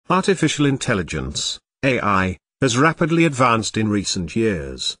Artificial intelligence, AI, has rapidly advanced in recent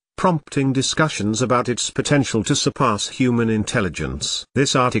years, prompting discussions about its potential to surpass human intelligence.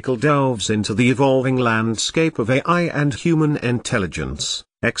 This article delves into the evolving landscape of AI and human intelligence,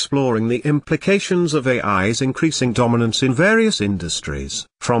 exploring the implications of AI's increasing dominance in various industries.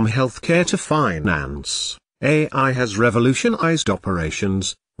 From healthcare to finance, AI has revolutionized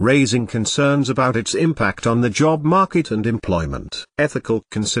operations, raising concerns about its impact on the job market and employment. Ethical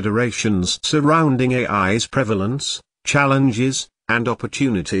considerations surrounding AI's prevalence, challenges, and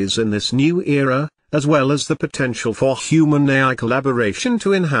opportunities in this new era, as well as the potential for human-AI collaboration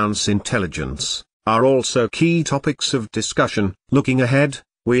to enhance intelligence, are also key topics of discussion. Looking ahead,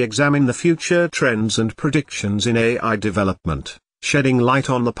 we examine the future trends and predictions in AI development, shedding light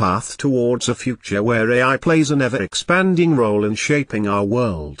on the path towards a future where AI plays an ever-expanding role in shaping our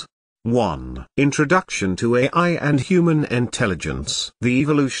world. 1. Introduction to AI and human intelligence. The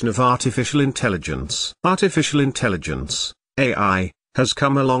evolution of artificial intelligence. Artificial intelligence, AI, has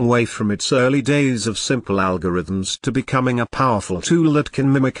come a long way from its early days of simple algorithms to becoming a powerful tool that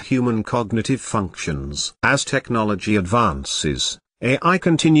can mimic human cognitive functions. As technology advances, AI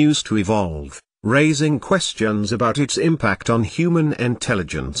continues to evolve, raising questions about its impact on human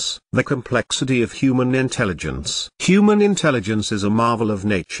intelligence. The complexity of human intelligence. Human intelligence is a marvel of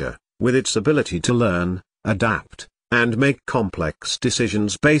nature, with its ability to learn, adapt, and make complex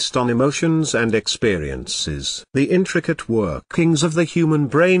decisions based on emotions and experiences. The intricate workings of the human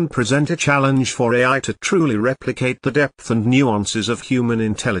brain present a challenge for AI to truly replicate the depth and nuances of human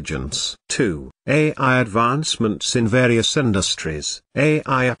intelligence. 2. AI advancements in various industries.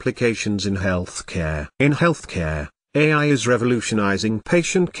 AI applications in healthcare. In healthcare, AI is revolutionizing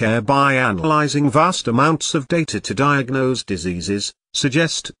patient care by analyzing vast amounts of data to diagnose diseases,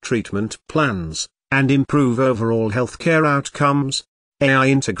 suggest treatment plans, and improve overall healthcare outcomes. AI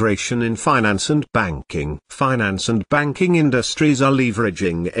integration in finance and banking. Finance and banking industries are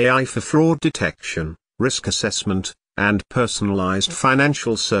leveraging AI for fraud detection, risk assessment, and personalized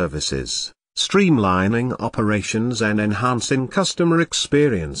financial services, streamlining operations and enhancing customer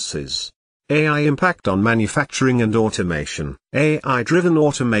experiences. AI impact on manufacturing and automation. AI-driven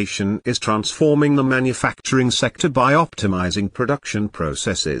automation is transforming the manufacturing sector by optimizing production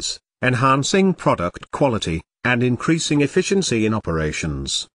processes, enhancing product quality, and increasing efficiency in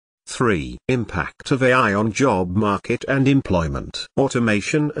operations. 3. Impact of AI on job market and employment.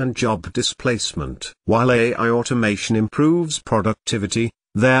 Automation and job displacement. While AI automation improves productivity,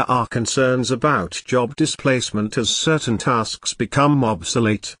 there are concerns about job displacement as certain tasks become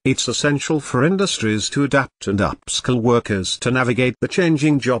obsolete. It's essential for industries to adapt and upskill workers to navigate the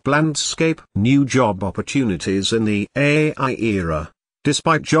changing job landscape. New job opportunities in the AI era.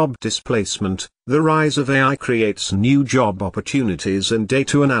 Despite job displacement, the rise of AI creates new job opportunities in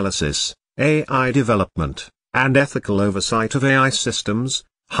data analysis, AI development, and ethical oversight of AI systems,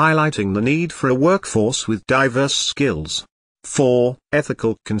 highlighting the need for a workforce with diverse skills. 4.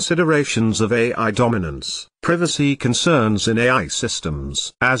 Ethical considerations of AI dominance. Privacy concerns in AI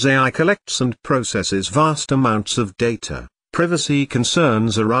systems. As AI collects and processes vast amounts of data, privacy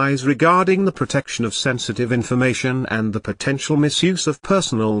concerns arise regarding the protection of sensitive information and the potential misuse of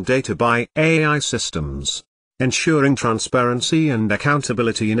personal data by AI systems. Ensuring transparency and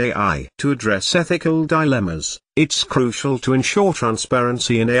accountability in AI. To address ethical dilemmas, it's crucial to ensure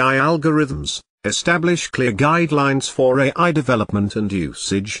transparency in AI algorithms, establish clear guidelines for AI development and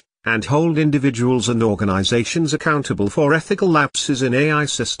usage, and hold individuals and organizations accountable for ethical lapses in AI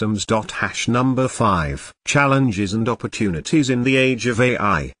systems. Number 5. Challenges and opportunities in the age of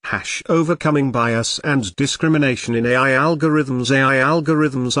AI. Overcoming bias and discrimination in AI algorithms. AI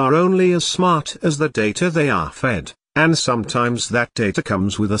algorithms are only as smart as the data they are fed, and sometimes that data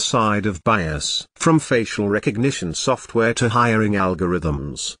comes with a side of bias. From facial recognition software to hiring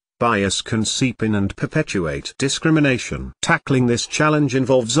algorithms, bias can seep in and perpetuate discrimination. Tackling this challenge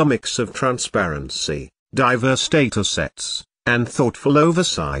involves a mix of transparency, diverse data sets, and thoughtful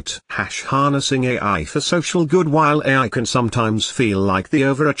oversight. Harnessing AI for social good. While AI can sometimes feel like the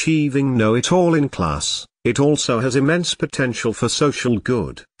overachieving know-it-all in class, it also has immense potential for social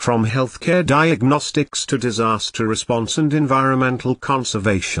good. From healthcare diagnostics to disaster response and environmental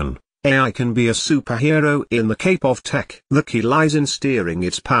conservation, AI can be a superhero in the cape of tech. The key lies in steering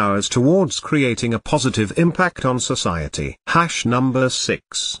its powers towards creating a positive impact on society. Number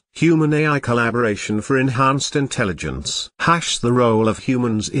 6. Human-AI collaboration for enhanced intelligence. The role of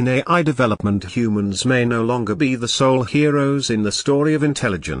humans in AI development. Humans may no longer be the sole heroes in the story of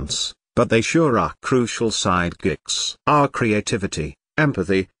intelligence, but they sure are crucial sidekicks. Our creativity,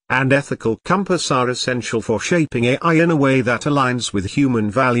 empathy, and ethical compass are essential for shaping AI in a way that aligns with human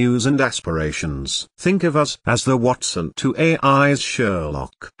values and aspirations. Think of us as the Watson to AI's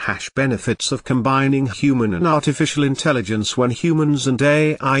Sherlock. Benefits of combining human and artificial intelligence. When humans and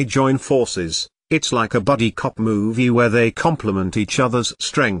AI join forces, it's like a buddy cop movie where they complement each other's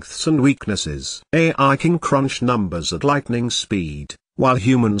strengths and weaknesses. AI can crunch numbers at lightning speed, while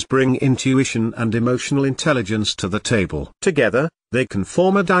humans bring intuition and emotional intelligence to the table. Together, they can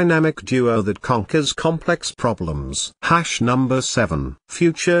form a dynamic duo that conquers complex problems. 7.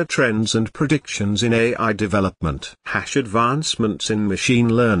 Future trends and predictions in AI development. Advancements in machine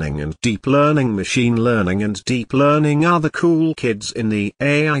learning and deep learning. Machine learning and deep learning are the cool kids in the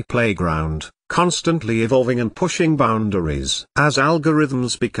AI playground, constantly evolving and pushing boundaries. As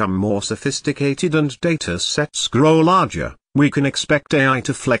algorithms become more sophisticated and data sets grow larger, we can expect AI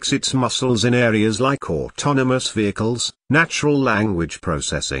to flex its muscles in areas like autonomous vehicles, natural language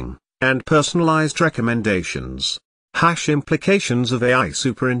processing, and personalized recommendations. Implications of AI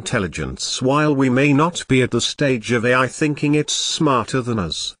superintelligence. While we may not be at the stage of AI thinking it's smarter than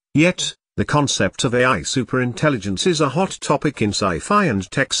us, yet, the concept of AI superintelligence is a hot topic in sci-fi and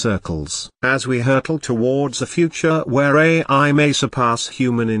tech circles. As we hurtle towards a future where AI may surpass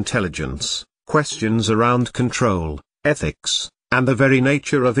human intelligence, questions around control, ethics, and the very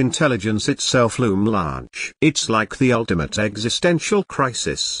nature of intelligence itself loom large. It's like the ultimate existential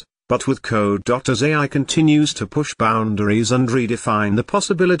crisis, but with code. As AI continues to push boundaries and redefine the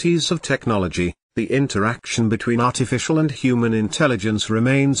possibilities of technology, the interaction between artificial and human intelligence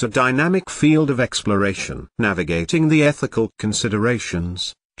remains a dynamic field of exploration. Navigating the ethical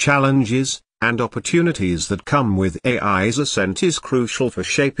considerations, challenges, and opportunities that come with AI's ascent is crucial for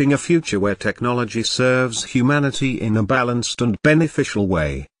shaping a future where technology serves humanity in a balanced and beneficial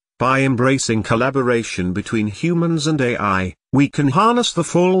way. By embracing collaboration between humans and AI, we can harness the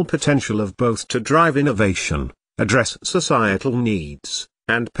full potential of both to drive innovation, address societal needs,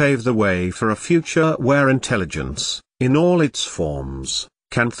 and pave the way for a future where intelligence, in all its forms,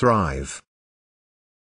 can thrive.